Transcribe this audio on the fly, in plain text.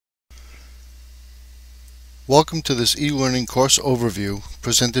Welcome to this e-learning course overview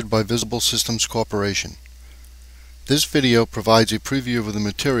presented by Visible Systems Corporation. This video provides a preview of the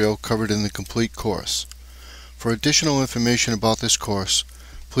material covered in the complete course. For additional information about this course,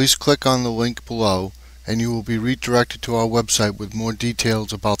 please click on the link below and you will be redirected to our website with more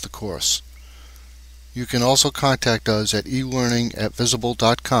details about the course. You can also contact us at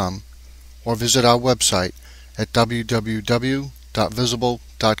elearning@visible.com or visit our website at www.visible.com.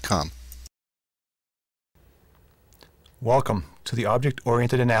 Welcome to the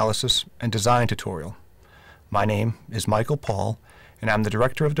Object-Oriented Analysis and Design tutorial. My name is Michael Paul, and I'm the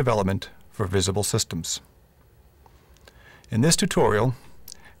Director of Development for Visible Systems. In this tutorial,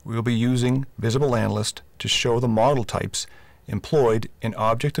 we will be using Visible Analyst to show the model types employed in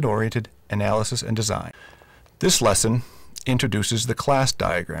Object-Oriented Analysis and Design. This lesson introduces the class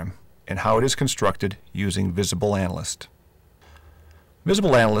diagram and how it is constructed using Visible Analyst.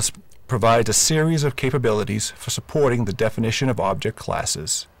 Visible Analyst provides a series of capabilities for supporting the definition of object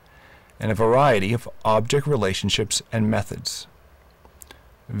classes and a variety of object relationships and methods.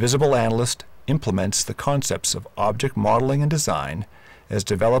 Visible Analyst implements the concepts of object modeling and design as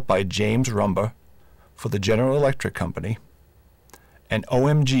developed by James Rumber for the General Electric Company and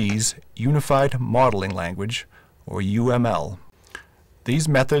OMG's Unified Modeling Language, or UML. These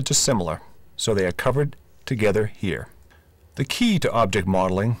methods are similar, so they are covered together here. The key to object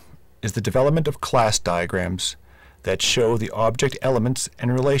modeling is the development of class diagrams that show the object elements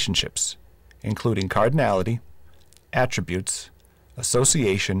and relationships, including cardinality, attributes,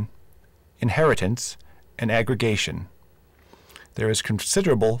 association, inheritance, and aggregation. There is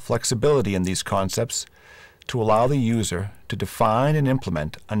considerable flexibility in these concepts to allow the user to define and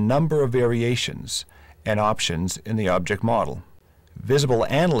implement a number of variations and options in the object model. Visible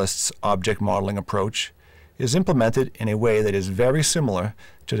Analyst's object modeling approach is implemented in a way that is very similar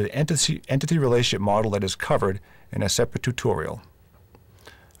to the entity relationship model that is covered in a separate tutorial.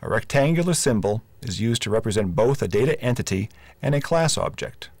 A rectangular symbol is used to represent both a data entity and a class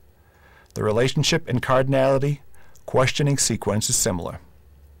object. The relationship and cardinality questioning sequence is similar.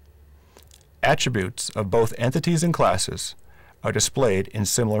 Attributes of both entities and classes are displayed in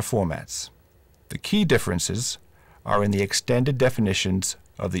similar formats. The key differences are in the extended definitions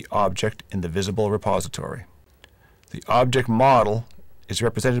of the object in the Visible repository. The object model is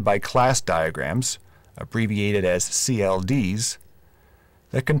represented by class diagrams, abbreviated as CLDs,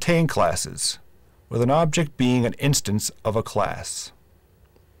 that contain classes, with an object being an instance of a class.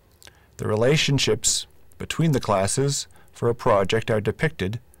 The relationships between the classes for a project are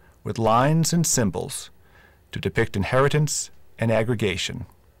depicted with lines and symbols to depict inheritance and aggregation.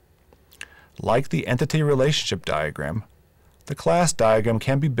 Like the entity relationship diagram, the class diagram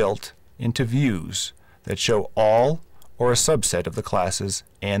can be built into views that show all or a subset of the classes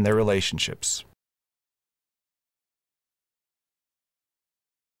and their relationships.